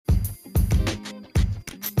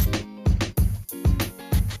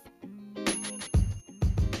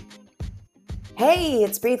Hey,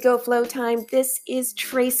 it's Breathe Go Flow time. This is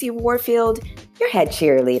Tracy Warfield, your head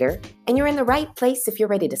cheerleader, and you're in the right place if you're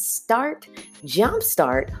ready to start,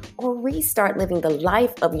 jumpstart, or restart living the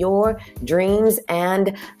life of your dreams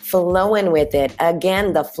and flowing with it.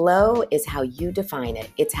 Again, the flow is how you define it.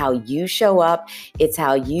 It's how you show up. It's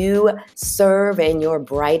how you serve in your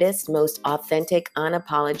brightest, most authentic,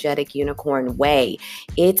 unapologetic unicorn way.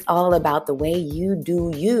 It's all about the way you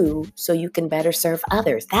do you so you can better serve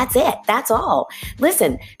others. That's it. That's all.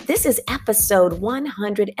 Listen, this is episode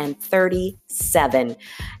 137.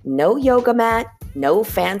 No yoga mat, no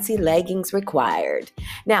fancy leggings required.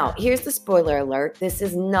 Now, here's the spoiler alert. This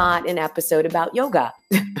is not an episode about yoga.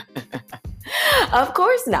 Of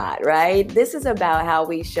course not, right? This is about how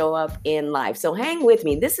we show up in life. So hang with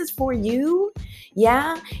me. This is for you.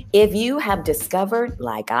 Yeah. If you have discovered,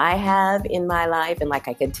 like I have in my life and like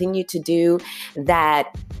I continue to do,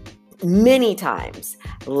 that many times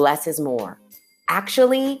less is more.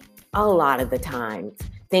 Actually, a lot of the time,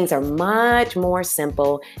 things are much more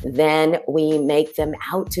simple than we make them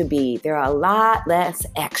out to be. They're a lot less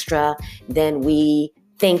extra than we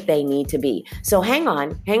think they need to be. So hang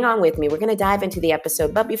on with me. We're going to dive into the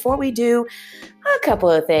episode. But before we do, a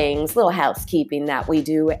couple of things, little housekeeping that we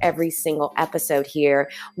do every single episode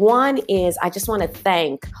here. One is I just want to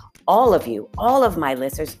thank all of you, all of my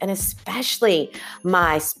listeners, and especially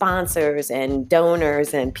my sponsors and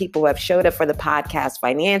donors and people who have showed up for the podcast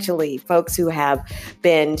financially, folks who have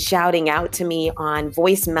been shouting out to me on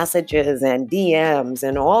voice messages and DMs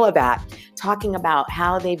and all of that, talking about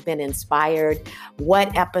how they've been inspired,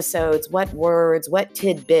 what episodes, what words, what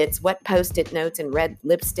tidbits, what Post-it notes and red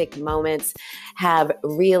lipstick moments have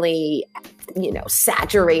really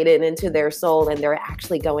saturated into their soul, and they're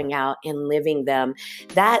actually going out and living them.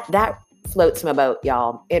 That floats my boat,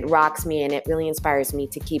 y'all. It rocks me and it really inspires me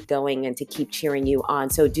to keep going and to keep cheering you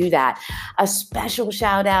on. So do that. A special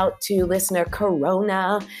shout out to listener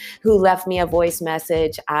Corona, who left me a voice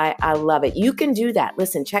message. I love it. You can do that.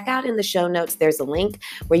 Listen, check out in the show notes. There's a link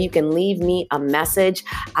where you can leave me a message.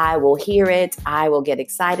 I will hear it. I will get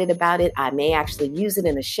excited about it. I may actually use it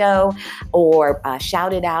in a show or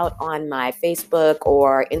shout it out on my Facebook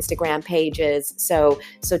or Instagram pages. So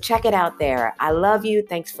check it out there. I love you.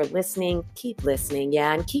 Thanks for listening. Keep listening,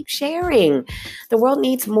 and keep sharing. The world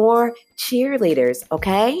needs more cheerleaders,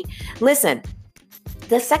 okay? Listen,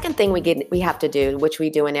 the second thing we have to do, which we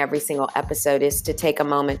do in every single episode, is to take a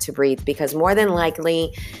moment to breathe, because more than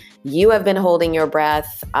likely, you have been holding your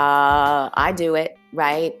breath. I do it,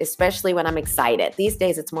 right? Especially when I'm excited. These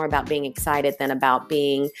days, it's more about being excited than about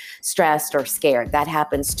being stressed or scared. That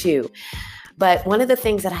happens too. But one of the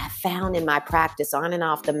things that I have found in my practice on and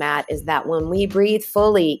off the mat is that when we breathe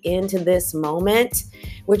fully into this moment,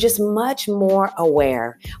 we're just much more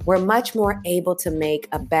aware. We're much more able to make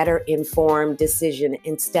a better informed decision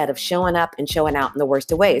instead of showing up and showing out in the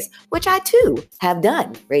worst of ways, which I too have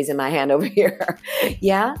done, raising my hand over here.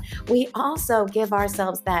 Yeah. We also give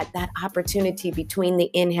ourselves that opportunity between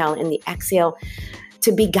the inhale and the exhale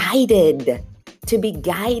to be guided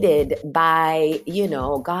by,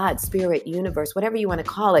 God, spirit, universe, whatever you want to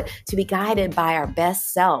call it, to be guided by our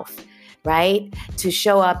best self, right? To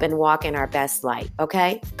show up and walk in our best light.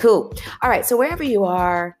 Okay, cool. All right. So wherever you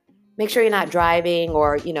are, make sure you're not driving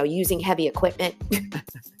or, using heavy equipment,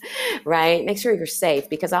 right? Make sure you're safe,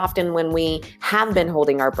 because often when we have been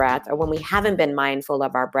holding our breath or when we haven't been mindful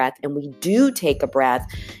of our breath and we do take a breath,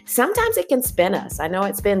 sometimes it can spin us. I know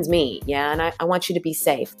it spins me. Yeah. And I want you to be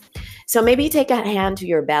safe. So maybe you take a hand to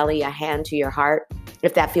your belly, a hand to your heart,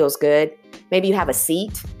 if that feels good. Maybe you have a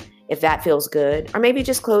seat, if that feels good. Or maybe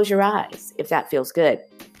just close your eyes, if that feels good.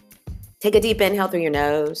 Take a deep inhale through your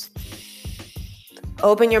nose.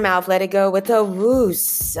 Open your mouth, let it go with a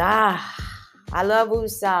woosah. I love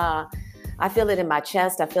woosah. I feel it in my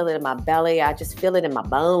chest. I feel it in my belly. I just feel it in my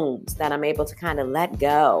bones that I'm able to kind of let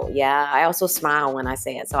go. Yeah. I also smile when I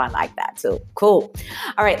say it, so I like that too. Cool.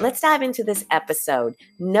 All right. Let's dive into this episode.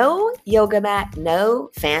 No yoga mat, no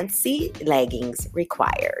fancy leggings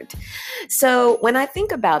required. So when I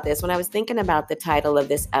think about this, when I was thinking about the title of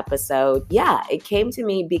this episode, it came to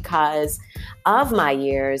me because of my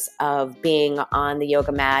years of being on the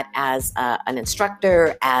yoga mat as an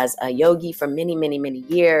instructor, as a yogi for many, many, many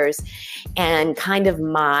years. And kind of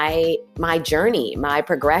my journey, my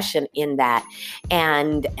progression in that,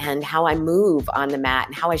 and how I move on the mat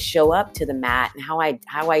and how I show up to the mat and how I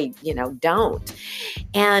don't.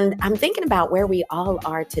 And I'm thinking about where we all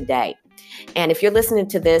are today. And if you're listening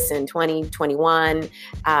to this in 2021,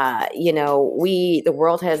 the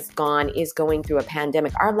world is going through a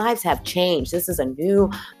pandemic. Our lives have changed. This is a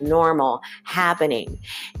new normal happening.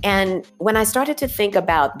 And when I started to think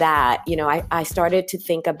about that, I started to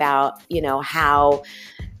think about, how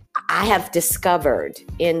I have discovered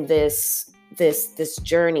in this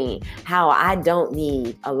journey how I don't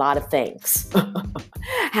need a lot of things,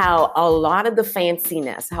 how a lot of the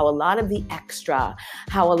fanciness, how a lot of the extra,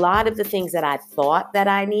 how a lot of the things that I thought that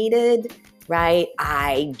I needed, right?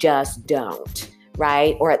 I just don't,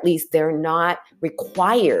 right? Or at least they're not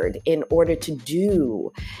required in order to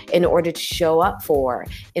do, in order to show up for,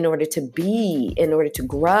 in order to be, in order to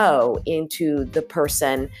grow into the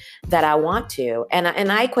person that I want to. And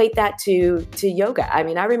I equate that to yoga. I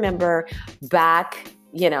mean, I remember back,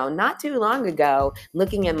 not too long ago,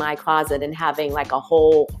 looking in my closet and having like a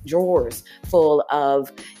whole drawers full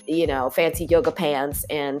of, fancy yoga pants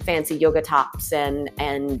and fancy yoga tops and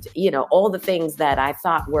all the things that I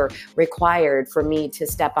thought were required for me to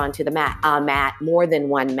step onto the mat, more than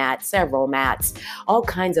one mat, several mats, all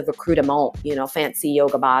kinds of accoutrement, fancy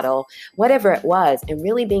yoga bottle, whatever it was, and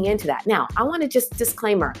really being into that. Now, I want to just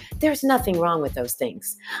disclaimer, there's nothing wrong with those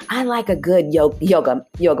things. I like a good yoga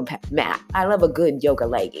mat. I love a good yoga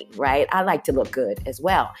legging, right? I like to look good as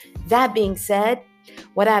well. That being said,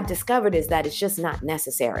 what I've discovered is that it's just not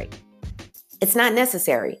necessary. It's not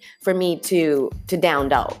necessary for me to down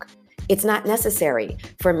dog. It's not necessary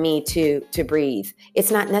for me to breathe.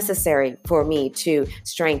 It's not necessary for me to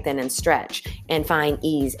strengthen and stretch and find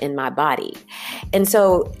ease in my body. And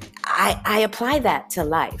so I apply that to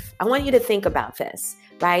life. I want you to think about this,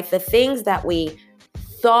 right? The things that we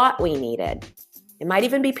thought we needed, it might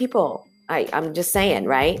even be people. I'm just saying,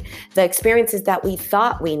 right? The experiences that we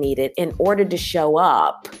thought we needed in order to show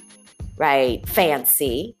up, right?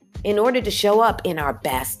 Fancy, in order to show up in our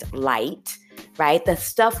best light, right? The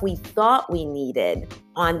stuff we thought we needed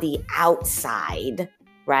on the outside,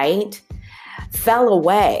 right? Fell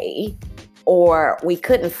away, or we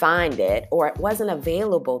couldn't find it, or it wasn't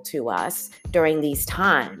available to us during these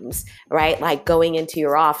times, right? Like going into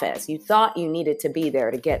your office. You thought you needed to be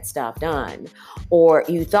there to get stuff done, or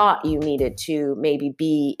you thought you needed to maybe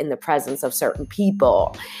be in the presence of certain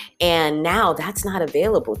people, and now that's not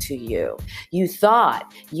available to you. You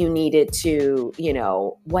thought you needed to,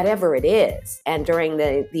 whatever it is. And during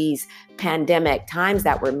these pandemic times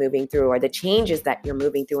that we're moving through, or the changes that you're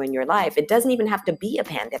moving through in your life, it doesn't even have to be a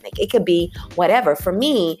pandemic. It could be whatever. For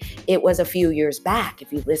me, it was a few years back.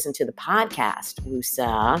 If you listen to the podcast,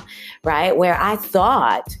 Wusa, right, where I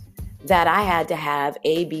thought that I had to have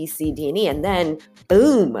A, B, C, D, and E, and then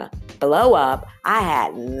boom, blow up. I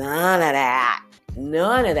had none of that.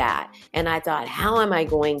 None of that. And I thought, how am I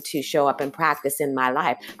going to show up and practice in my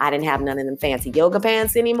life? I didn't have none of them fancy yoga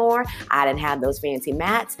pants anymore. I didn't have those fancy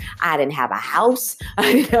mats. I didn't have a house.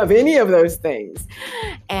 I didn't have any of those things.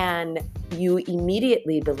 And you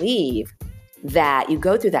immediately believe that you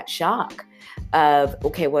go through that shock of,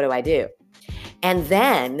 okay, what do I do? And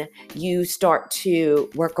then you start to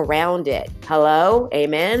work around it. Hello?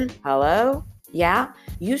 Amen? Hello? Yeah?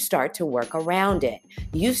 You start to work around it.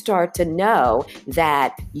 You start to know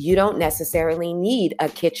that you don't necessarily need a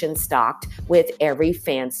kitchen stocked with every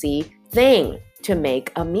fancy thing to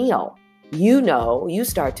make a meal. You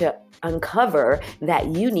start to uncover that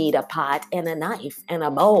you need a pot and a knife and a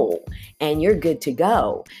bowl, and you're good to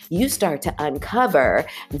go. You start to uncover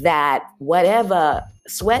that whatever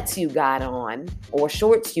sweats you got on or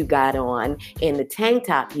shorts you got on and the tank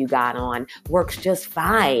top you got on works just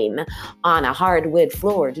fine on a hardwood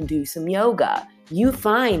floor to do some yoga. You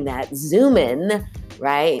find that zoom in,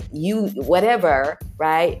 right?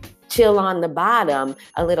 Right? Chill on the bottom,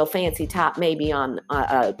 a little fancy top maybe on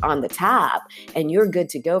the top, and you're good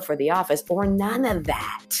to go for the office, or none of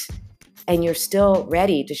that. And you're still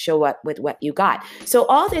ready to show up with what you got. So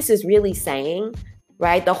all this is really saying,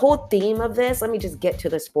 right? The whole theme of this, let me just get to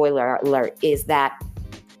the spoiler alert, is that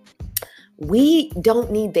we don't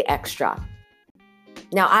need the extra.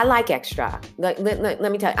 Now, I like extra. Let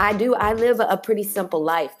me tell you, I live a pretty simple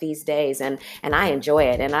life these days, and I enjoy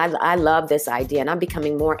it. And I love this idea. And I'm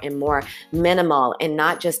becoming more and more minimal, and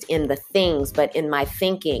not just in the things, but in my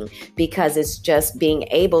thinking, because it's just being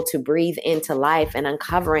able to breathe into life and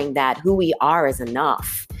uncovering that who we are is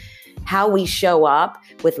enough. How we show up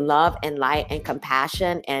with love and light and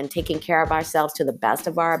compassion and taking care of ourselves to the best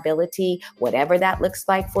of our ability, whatever that looks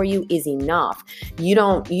like for you, is enough. You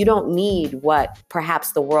don't need what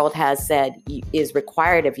perhaps the world has said is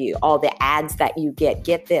required of you. All the ads that you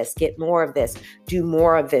get this, get more of this, do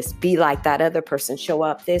more of this, be like that other person, show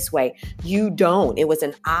up this way. You don't. It was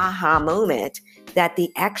an aha moment that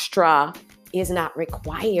the extra is not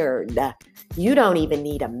required. You don't even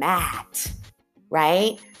need a mat,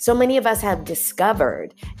 right? So many of us have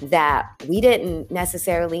discovered that we didn't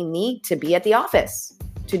necessarily need to be at the office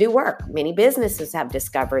to do work. Many businesses have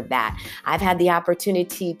discovered that. I've had the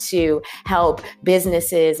opportunity to help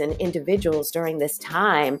businesses and individuals during this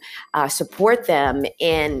time, support them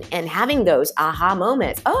in having those aha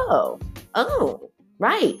moments. Oh,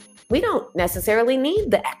 right. We don't necessarily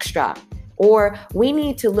need the extra. Or we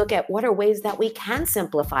need to look at what are ways that we can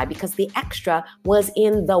simplify, because the extra was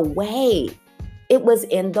in the way. It was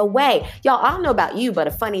in the way. Y'all, I don't know about you, but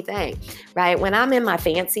a funny thing, right? When I'm in my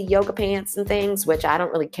fancy yoga pants and things, which I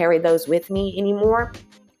don't really carry those with me anymore,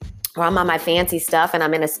 or I'm on my fancy stuff and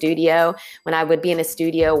I'm in a studio, when I would be in a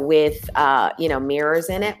studio with, mirrors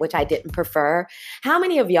in it, which I didn't prefer. How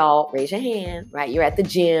many of y'all, raise your hand, right? You're at the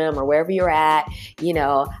gym or wherever you're at,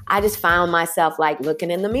 I just found myself like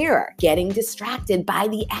looking in the mirror, getting distracted by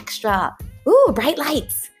the extra, bright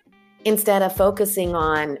lights. Instead of focusing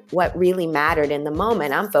on what really mattered in the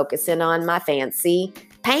moment, I'm focusing on my fancy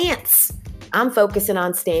pants. I'm focusing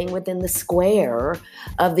on staying within the square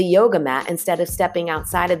of the yoga mat instead of stepping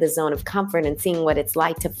outside of the zone of comfort and seeing what it's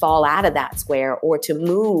like to fall out of that square or to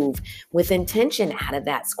move with intention out of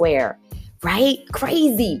that square, right?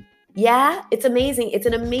 Crazy. Yeah, it's amazing. It's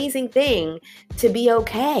an amazing thing to be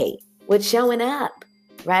okay with showing up,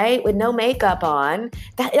 right? With no makeup on.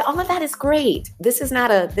 That all of that is great. This is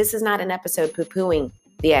not an episode poo-pooing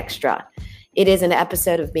the extra. It is an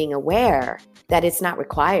episode of being aware that it's not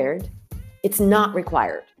required. It's not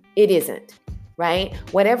required. It isn't, right?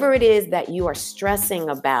 Whatever it is that you are stressing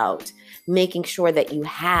about, making sure that you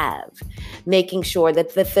have, making sure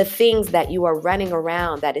that the things that you are running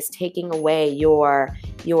around that is taking away your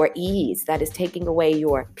ease, that is taking away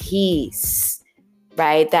your peace,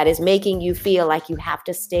 right? That is making you feel like you have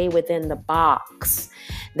to stay within the box.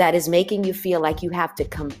 That is making you feel like you have to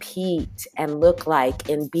compete and look like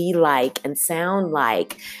and be like and sound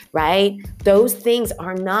like, right? Those things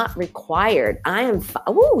are not required.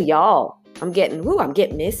 Y'all, I'm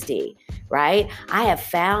getting misty, right? I have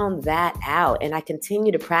found that out and I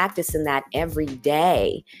continue to practice in that every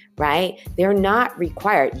day, right? They're not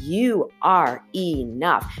required. You are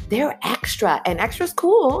enough. They're extra, and extra's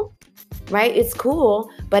cool. Right? It's cool,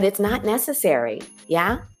 but it's not necessary.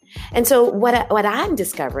 Yeah. And so what I'm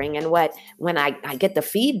discovering and when I get the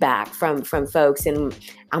feedback from folks, and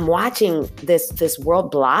I'm watching this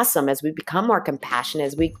world blossom as we become more compassionate,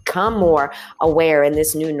 as we become more aware in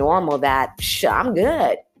this new normal, that I'm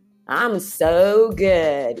good. I'm so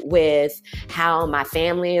good with how my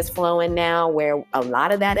family is flowing now, where a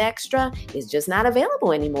lot of that extra is just not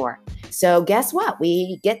available anymore. So guess what?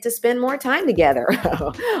 We get to spend more time together.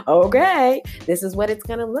 Okay, this is what it's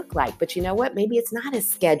going to look like. But you know what? Maybe it's not as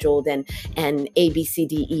scheduled and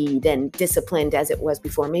ABCDE'd and disciplined as it was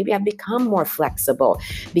before. Maybe I've become more flexible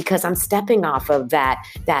because I'm stepping off of that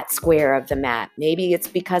square of the mat. Maybe it's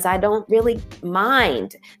because I don't really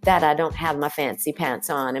mind that I don't have my fancy pants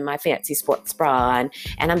on and my fancy sports bra on,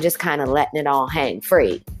 and I'm just kind of letting it all hang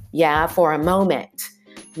free. Yeah, for a moment.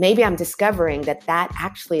 Maybe I'm discovering that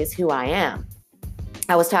actually is who I am.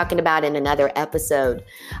 I was talking about in another episode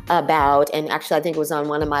about, and actually I think it was on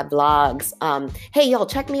one of my blogs. Hey, y'all,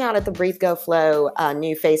 check me out at the Breathe Go Flow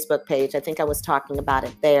new Facebook page. I think I was talking about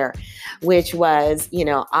it there, which was,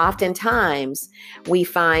 oftentimes we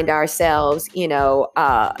find ourselves,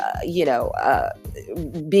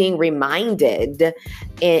 being reminded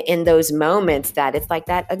in those moments that it's like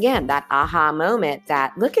that, again, that aha moment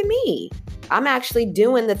that, look at me, I'm actually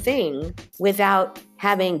doing the thing without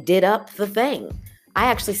having did up the thing. I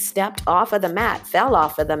actually stepped off of the mat, fell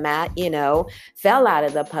off of the mat, fell out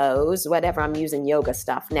of the pose, whatever. I'm using yoga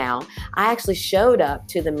stuff now. I actually showed up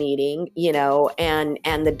to the meeting,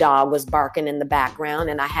 and the dog was barking in the background,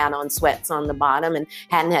 and I had on sweats on the bottom and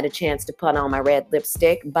hadn't had a chance to put on my red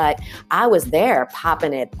lipstick, but I was there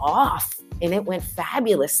popping it off, and it went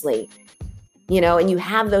fabulously, and you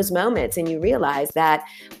have those moments and you realize that,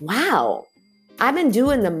 wow, I've been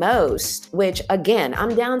doing the most, which again,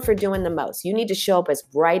 I'm down for doing the most. You need to show up as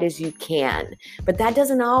bright as you can, but that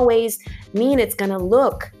doesn't always mean it's going to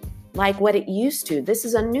look like what it used to. This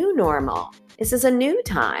is a new normal. This is a new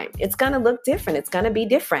time. It's going to look different. It's going to be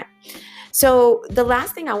different. So the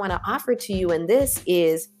last thing I want to offer to you in this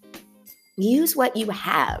is use what you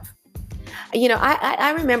have.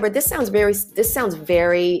 I remember this sounds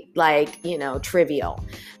very like, trivial.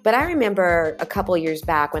 But I remember a couple of years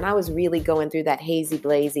back when I was really going through that hazy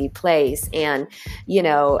blazy place and,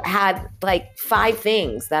 had like 5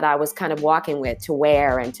 things that I was kind of walking with to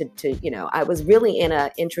wear and I was really in an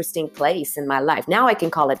interesting place in my life. Now I can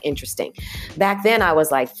call it interesting. Back then I was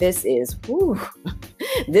like, this is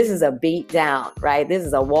a beat down, right? This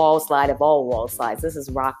is a wall slide of all wall slides. This is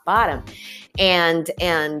rock bottom. And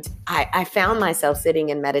I found myself sitting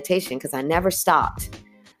in meditation because I never stopped.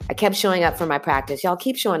 I kept showing up for my practice. Y'all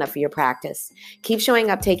keep showing up for your practice. Keep showing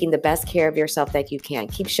up, taking the best care of yourself that you can.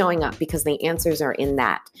 Keep showing up because the answers are in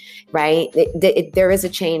that, right? There is a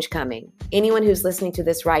change coming. Anyone who's listening to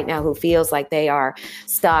this right now who feels like they are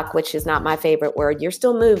stuck, which is not my favorite word, you're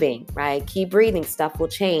still moving, right? Keep breathing. Stuff will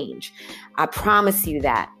change. I promise you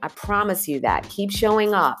that. I promise you that. Keep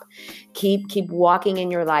showing up. Keep walking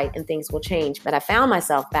in your light and things will change. But I found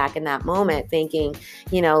myself back in that moment thinking,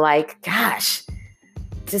 gosh,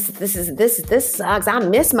 this sucks. I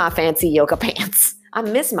miss my fancy yoga pants. I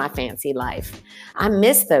miss my fancy life. I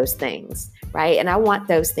miss those things, right? And I want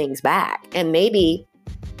those things back. And maybe,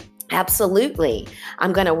 absolutely,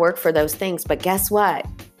 I'm going to work for those things. But guess what?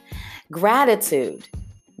 Gratitude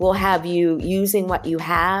will have you using what you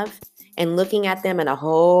have and looking at them in a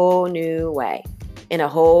whole new way, in a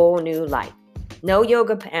whole new light. No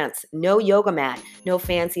yoga pants, no yoga mat, no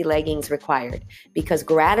fancy leggings required, because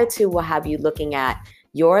gratitude will have you looking at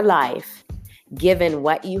your life, given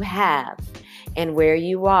what you have and where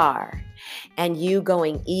you are, and you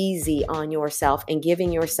going easy on yourself and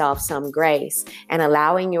giving yourself some grace and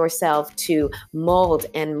allowing yourself to mold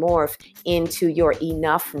and morph into your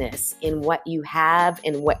enoughness in what you have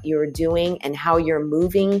and what you're doing and how you're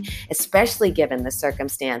moving, especially given the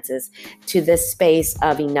circumstances, to this space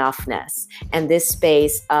of enoughness and this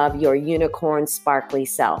space of your unicorn sparkly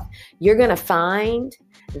self. You're going to find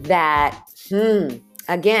that,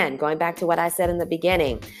 again, going back to what I said in the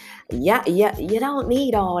beginning, you don't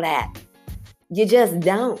need all that. You just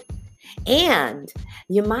don't. And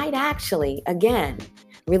you might actually, again,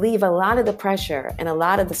 relieve a lot of the pressure and a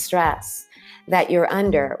lot of the stress that you're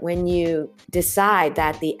under when you decide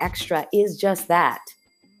that the extra is just that.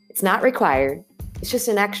 It's not required. It's just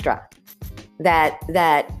an extra.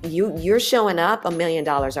 That you're showing up $1 million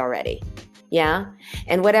already. Yeah?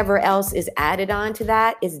 And whatever else is added on to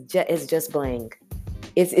that is just bling.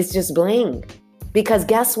 It's just bling. Because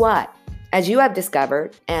guess what? As you have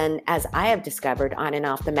discovered, and as I have discovered on and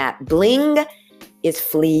off the mat, bling is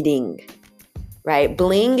fleeting, right?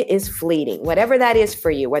 Bling is fleeting. Whatever that is for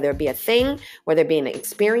you, whether it be a thing, whether it be an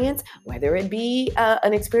experience, whether it be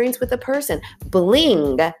an experience with a person,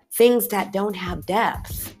 bling, things that don't have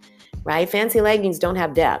depth, right? Fancy leggings don't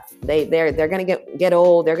have depth. They're going to get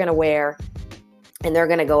old, they're going to wear, and they're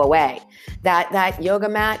going to go away. That yoga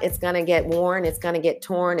mat, it's going to get worn, it's going to get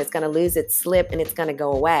torn, it's going to lose its slip, and it's going to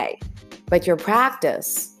go away. But your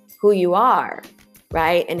practice, who you are,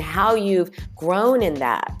 right, and how you've grown in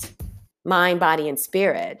that mind, body, and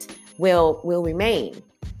spirit will remain.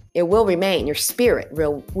 It will remain. Your spirit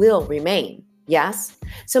will remain. Yes?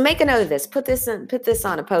 So make a note of this. Put this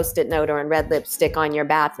on a Post-it note or in red lipstick on your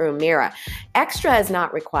bathroom mirror. Extra is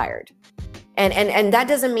not required. And that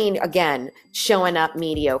doesn't mean, again, showing up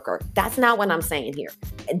mediocre. That's not what I'm saying here.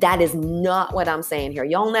 That is not what I'm saying here.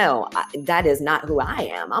 Y'all know that is not who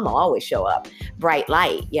I am. I'm always show up bright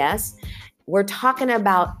light. Yes. We're talking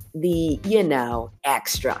about the,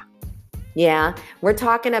 extra. Yeah. We're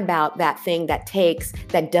talking about that thing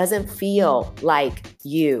that doesn't feel like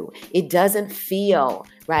you. It doesn't feel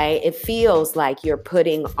right. It feels like you're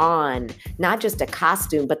putting on not just a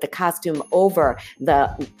costume, but the costume over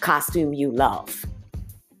the costume you love.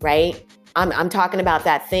 Right. I'm talking about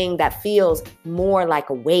that thing that feels more like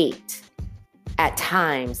a weight at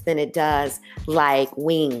times than it does like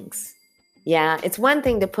wings. Yeah, it's one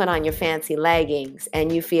thing to put on your fancy leggings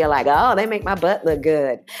and you feel like, oh, they make my butt look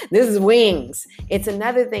good. This is wings. It's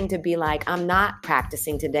another thing to be like, I'm not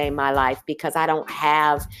practicing today my life because I don't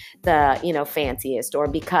have the, fanciest, or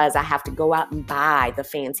because I have to go out and buy the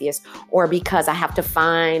fanciest, or because I have to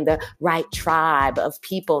find the right tribe of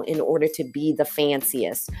people in order to be the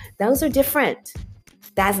fanciest. Those are different.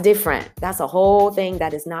 That's different. That's a whole thing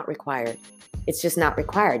that is not required. It's just not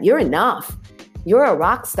required. You're enough. You're a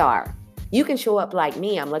rock star. You can show up like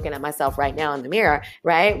me. I'm looking at myself right now in the mirror,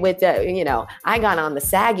 right? With the, I got on the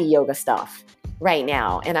saggy yoga stuff right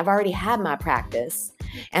now, and I've already had my practice,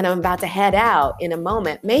 and I'm about to head out in a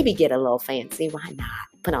moment, maybe get a little fancy. Why not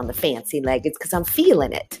put on the fancy leggings? Because I'm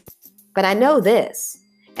feeling it. But I know this,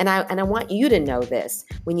 and I want you to know this.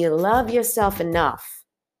 When you love yourself enough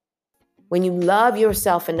When you love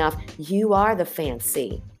yourself enough, you are the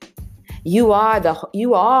fancy. You are the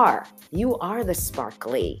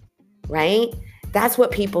sparkly, right? That's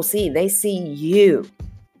what people see. They see you.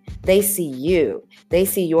 They see you. They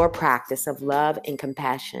see your practice of love and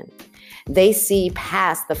compassion. They see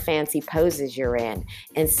past the fancy poses you're in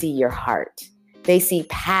and see your heart. They see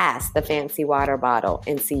past the fancy water bottle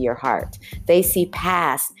and see your heart. They see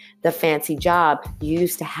past the fancy job you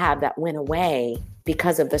used to have that went away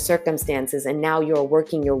because of the circumstances, and now you're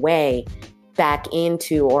working your way back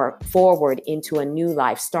into or forward into a new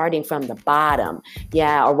life, starting from the bottom,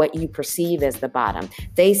 or what you perceive as the bottom.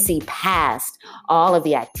 They see past all of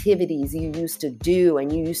the activities you used to do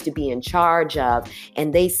and you used to be in charge of,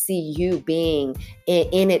 and they see you being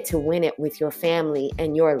in it to win it with your family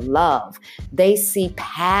and your love. They see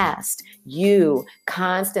past you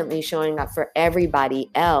constantly showing up for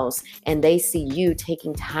everybody else, and they see you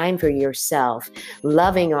taking time for yourself,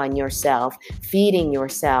 loving on yourself, feeding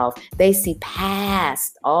yourself. They see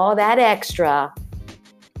past all that extra,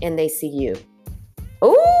 and they see you.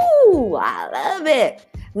 Ooh, I love it.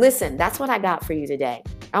 Listen, that's what I got for you today.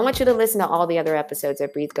 I want you to listen to all the other episodes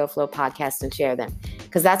of Breathe, Go, Flow podcast and share them,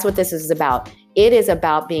 because that's what this is about. It is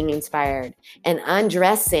about being inspired and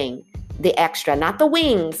undressing the extra, not the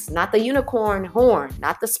wings, not the unicorn horn,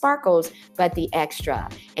 not the sparkles, but the extra,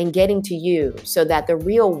 and getting to you so that the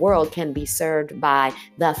real world can be served by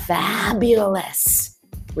the fabulous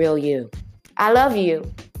real you. I love you.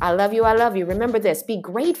 I love you. I love you. Remember this. Be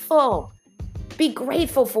grateful. Be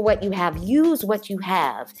grateful for what you have. Use what you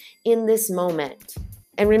have in this moment.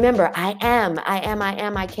 And remember, I am,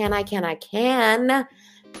 I can.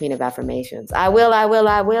 Queen of affirmations. I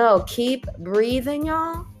will. Keep breathing,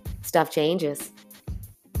 y'all. Stuff changes.